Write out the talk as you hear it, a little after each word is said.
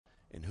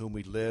whom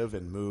we live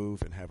and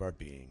move and have our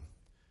being.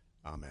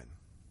 Amen.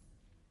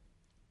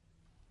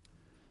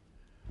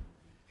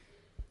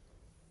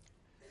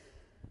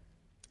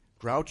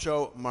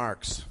 Groucho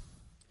Marx.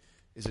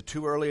 Is it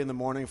too early in the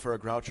morning for a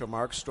Groucho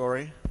Marx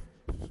story?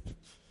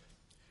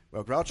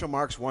 Well, Groucho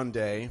Marx one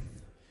day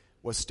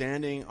was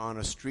standing on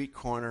a street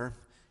corner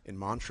in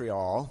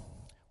Montreal,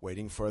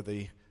 waiting for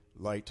the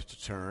light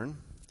to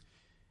turn,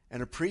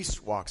 and a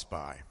priest walks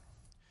by,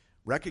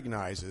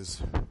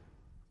 recognizes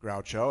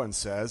Groucho, and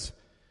says,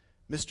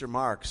 "Mr.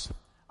 Marx,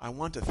 I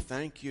want to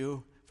thank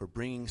you for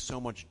bringing so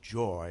much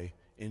joy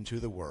into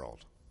the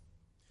world."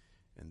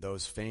 And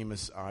those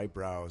famous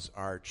eyebrows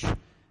arch,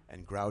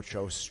 and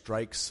Groucho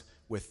strikes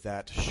with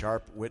that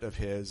sharp wit of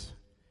his,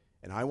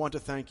 "And I want to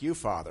thank you,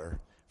 Father,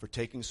 for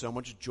taking so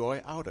much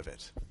joy out of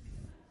it."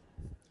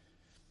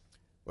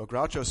 Well,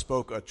 Groucho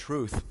spoke a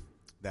truth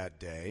that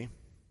day,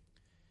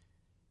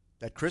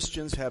 that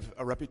Christians have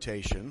a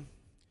reputation,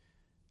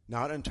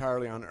 not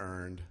entirely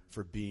unearned,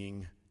 for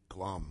being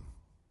glum.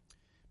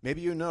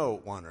 Maybe you know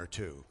one or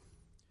two.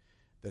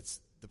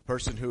 That's the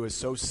person who is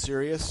so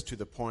serious to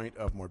the point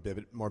of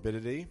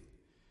morbidity.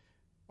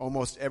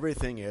 Almost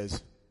everything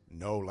is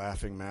no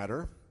laughing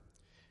matter.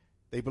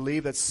 They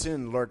believe that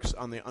sin lurks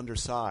on the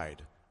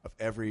underside of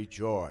every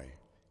joy,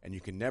 and you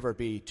can never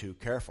be too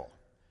careful.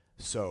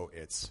 So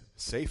it's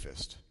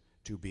safest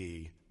to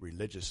be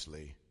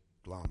religiously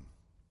glum.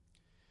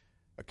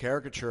 A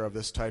caricature of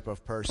this type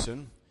of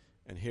person,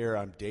 and here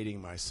I'm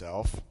dating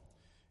myself,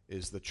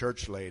 is the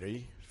church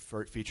lady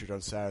featured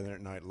on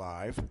Saturday Night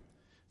Live.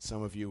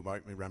 Some of you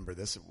might remember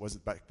this. Was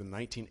it back in the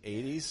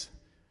 1980s?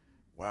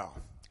 Wow.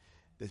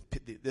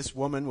 This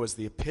woman was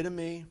the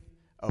epitome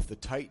of the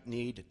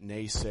tight-kneed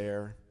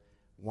naysayer,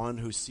 one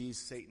who sees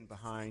Satan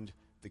behind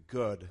the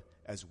good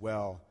as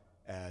well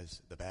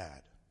as the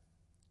bad.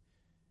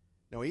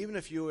 Now, even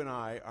if you and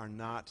I are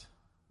not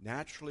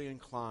naturally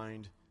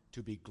inclined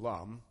to be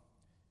glum,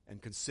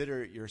 and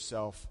consider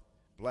yourself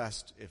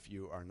blessed if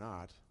you are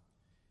not,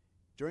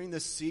 during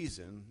this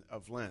season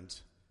of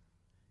Lent,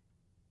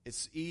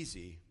 it's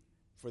easy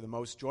for the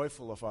most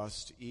joyful of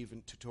us to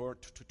even toward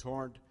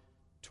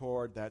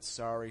that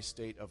sorry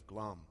state of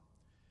glum.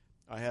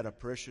 I had a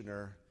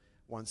parishioner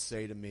once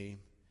say to me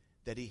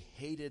that he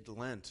hated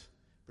Lent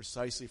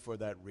precisely for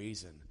that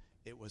reason.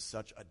 It was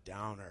such a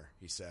downer,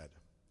 he said.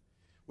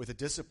 With the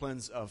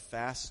disciplines of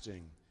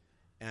fasting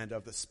and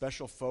of the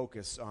special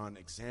focus on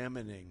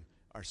examining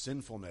our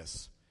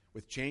sinfulness,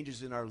 with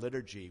changes in our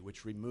liturgy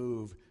which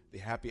remove the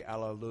happy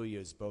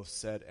alleluias both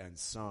said and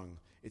sung,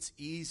 it's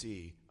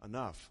easy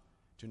enough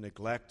to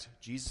neglect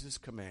Jesus'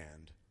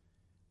 command,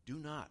 "Do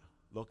not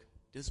look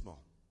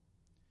dismal."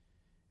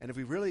 And if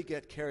we really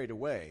get carried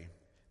away,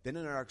 then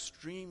in our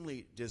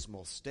extremely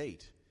dismal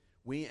state,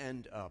 we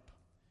end up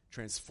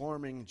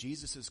transforming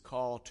Jesus'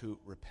 call to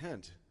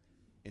repent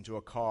into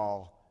a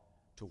call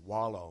to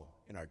wallow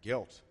in our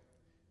guilt,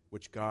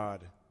 which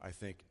God, I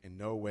think, in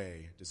no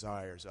way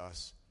desires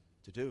us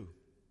to do.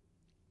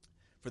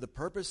 For the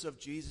purpose of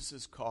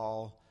Jesus'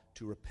 call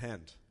to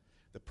repent,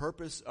 the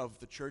purpose of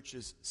the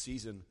church's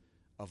season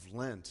of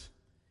Lent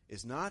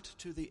is not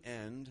to the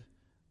end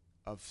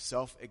of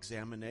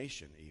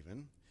self-examination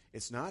even.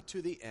 It's not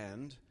to the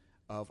end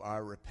of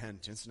our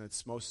repentance, and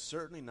it's most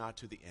certainly not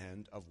to the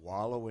end of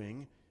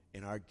wallowing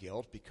in our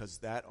guilt, because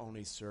that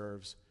only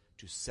serves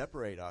to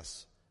separate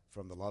us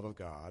from the love of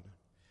God.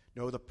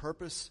 No, the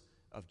purpose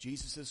of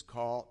Jesus'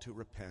 call to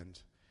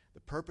repent,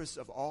 the purpose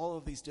of all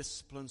of these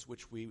disciplines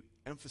which we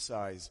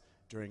emphasize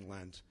during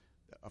Lent,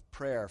 of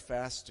prayer,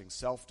 fasting,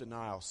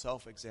 self-denial,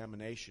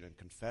 self-examination, and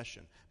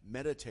confession,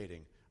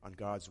 meditating on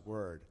God's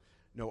word.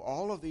 No,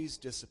 all of these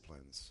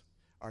disciplines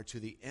are to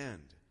the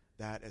end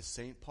that, as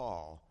St.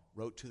 Paul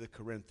wrote to the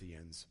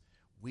Corinthians,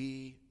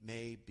 we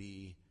may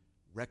be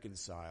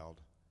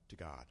reconciled to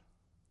God.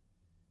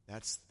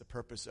 That's the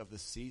purpose of the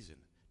season,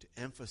 to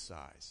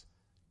emphasize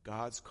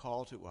God's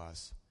call to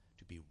us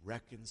to be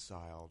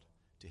reconciled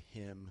to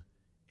Him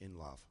in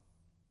love.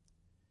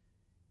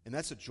 And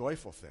that's a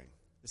joyful thing.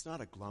 It's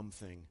not a glum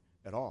thing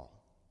at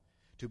all.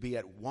 To be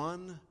at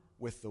one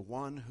with the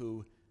one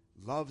who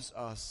loves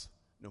us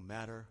no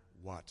matter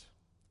what,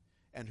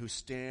 and who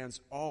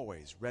stands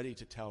always ready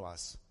to tell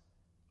us,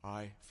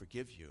 "I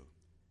forgive you,"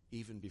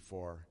 even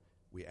before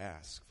we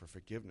ask for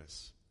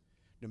forgiveness.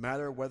 No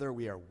matter whether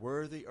we are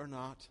worthy or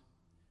not,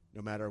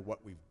 no matter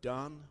what we've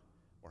done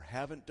or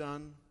haven't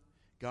done,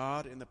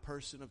 God, in the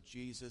person of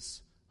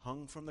Jesus,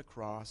 hung from the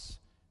cross,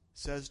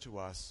 says to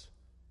us,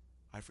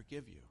 "I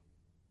forgive you.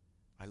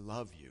 I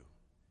love you.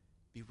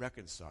 Be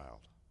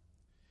reconciled."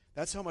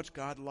 That's how much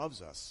God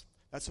loves us.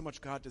 That's how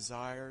much God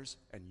desires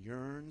and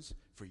yearns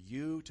for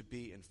you to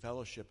be in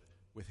fellowship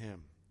with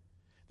Him.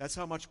 That's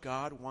how much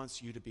God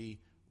wants you to be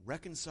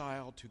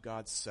reconciled to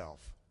God's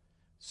self,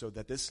 so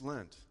that this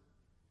Lent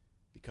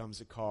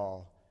becomes a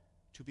call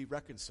to be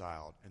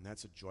reconciled, and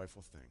that's a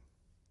joyful thing.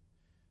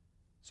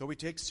 So we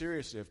take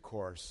seriously, of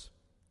course,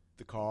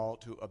 the call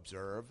to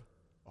observe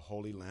a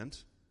holy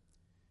Lent.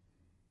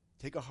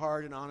 Take a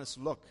hard and honest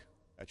look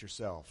at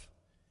yourself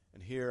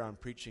and here I'm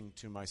preaching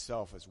to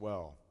myself as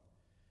well.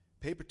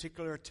 Pay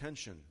particular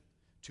attention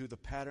to the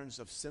patterns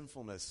of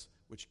sinfulness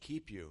which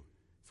keep you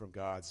from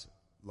God's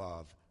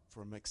love,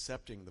 from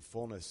accepting the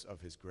fullness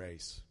of his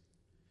grace.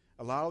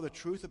 Allow the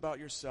truth about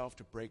yourself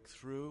to break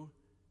through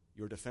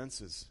your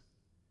defenses,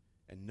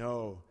 and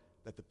know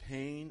that the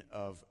pain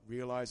of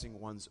realizing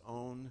one's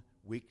own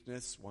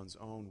weakness, one's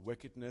own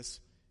wickedness,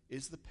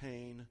 is the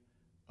pain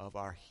of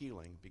our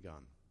healing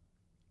begun.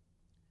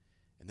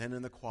 And then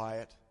in the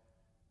quiet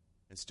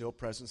and still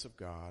presence of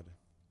God,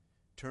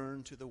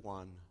 turn to the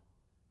one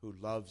who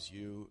loves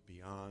you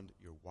beyond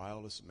your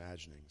wildest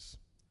imaginings.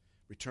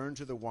 Return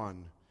to the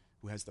one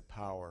who has the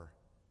power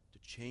to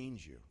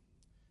change you.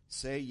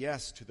 Say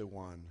yes to the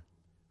one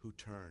who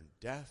turned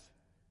death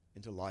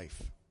into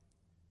life.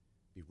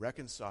 Be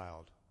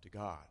reconciled to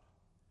God,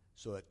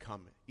 so that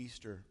come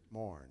Easter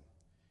morn,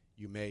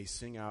 you may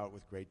sing out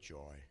with great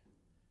joy,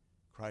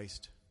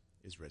 Christ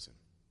is risen.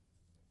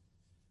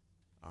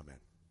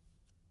 Amen.